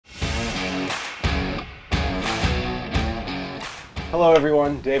Hello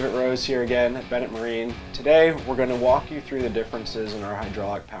everyone, David Rose here again at Bennett Marine. Today we're going to walk you through the differences in our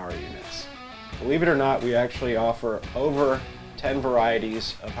hydraulic power units. Believe it or not, we actually offer over 10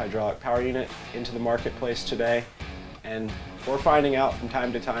 varieties of hydraulic power unit into the marketplace today, and we're finding out from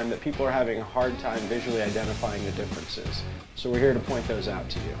time to time that people are having a hard time visually identifying the differences. So we're here to point those out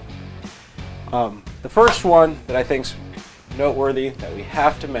to you. The first one that I think is noteworthy that we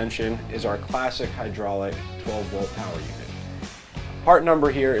have to mention is our classic hydraulic 12-volt power unit. Part number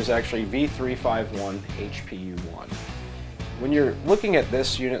here is actually V351 HPU1. When you're looking at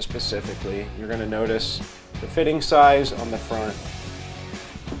this unit specifically, you're going to notice the fitting size on the front.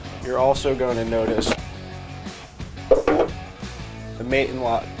 You're also going to notice the mate and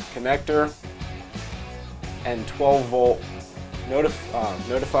lock connector and 12-volt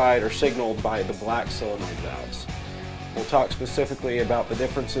notified or signaled by the black solenoid valves. We'll talk specifically about the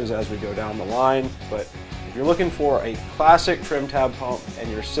differences as we go down the line, but if you're looking for a classic trim tab pump and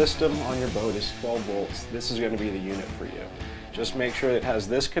your system on your boat is 12 volts, this is going to be the unit for you. Just make sure it has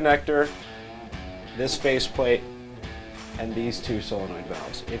this connector, this faceplate, and these two solenoid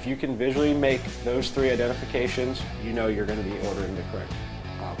valves. If you can visually make those three identifications, you know you're going to be ordering the correct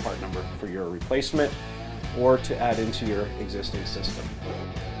part number for your replacement or to add into your existing system.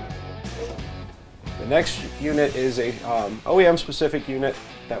 The next unit is a OEM specific unit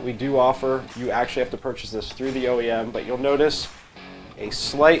that we do offer. You actually have to purchase this through the OEM, but you'll notice a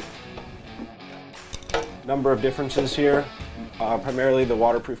slight number of differences here, primarily the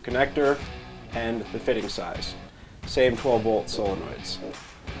waterproof connector and the fitting size. Same 12-volt solenoids.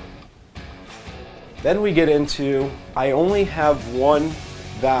 Then we get into, I only have one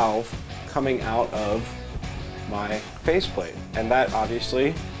valve coming out of my faceplate, and that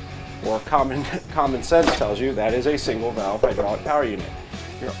obviously, or common sense tells you, that is a single valve hydraulic power unit.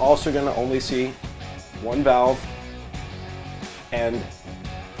 You're also going to only see one valve and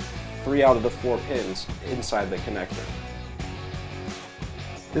 3 out of the 4 pins inside the connector.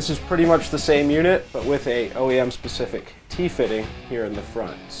 This is pretty much the same unit, but with a OEM specific T-fitting here in the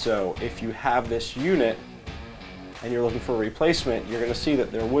front. So if you have this unit and you're looking for a replacement, you're going to see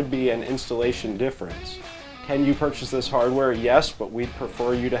that there would be an installation difference. Can you purchase this hardware? Yes, but we'd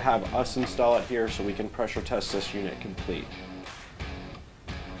prefer you to have us install it here so we can pressure test this unit complete.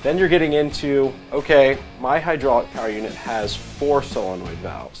 Then you're getting into, okay, my hydraulic power unit has 4 solenoid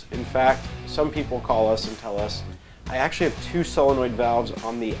valves. In fact, some people call us and tell us, I actually have 2 solenoid valves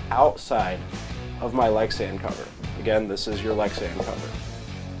on the outside of my Lexan cover. Again, this is your Lexan cover.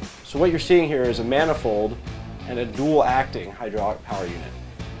 So what you're seeing here is a manifold and a dual acting hydraulic power unit,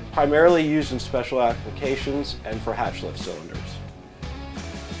 primarily used in special applications and for hatch lift cylinders.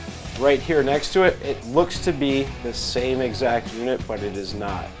 Right here next to it, it looks to be the same exact unit, but it is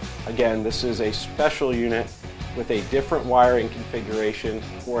not. Again, this is a special unit with a different wiring configuration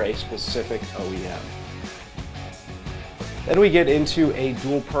for a specific OEM. Then we get into a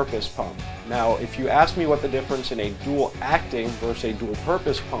dual purpose pump. Now, if you ask me what the difference in a dual acting versus a dual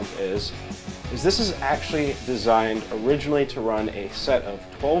purpose pump is this is actually designed originally to run a set of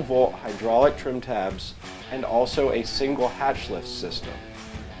 12-volt hydraulic trim tabs and also a single hatch lift system.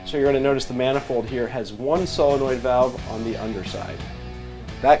 So you're going to notice the manifold here has one solenoid valve on the underside.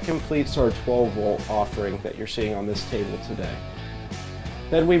 That completes our 12-volt offering that you're seeing on this table today.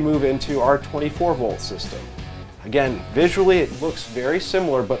 Then we move into our 24-volt system. Again, visually it looks very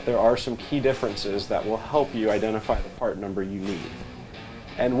similar, but there are some key differences that will help you identify the part number you need.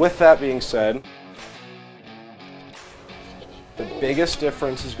 And with that being said, the biggest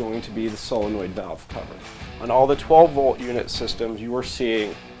difference is going to be the solenoid valve cover. On all the 12-volt unit systems, you are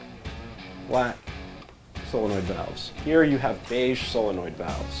seeing black solenoid valves. Here you have beige solenoid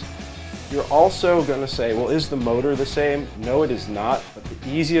valves. You're also going to say, well, is the motor the same? No, it is not, but the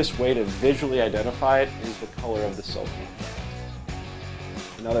easiest way to visually identify it is the color of the solenoid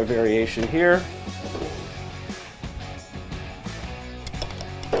valve. Another variation here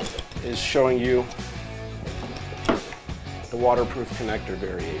is showing you the waterproof connector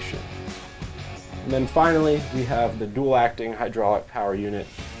variation. And then finally, we have the dual acting hydraulic power unit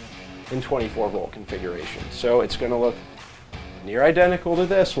in 24-volt configuration. So it's going to look near identical to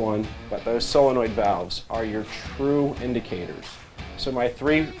this one, but those solenoid valves are your true indicators. So my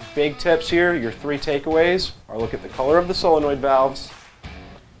 3 big tips here, your 3 takeaways, are look at the color of the solenoid valves,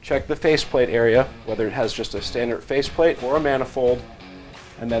 check the faceplate area, whether it has just a standard faceplate or a manifold,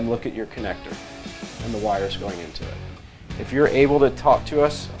 and then look at your connector and the wires going into it. If you're able to talk to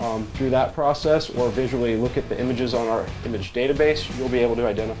us through that process or visually look at the images on our image database, you'll be able to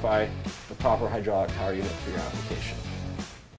identify the proper hydraulic power unit for your application.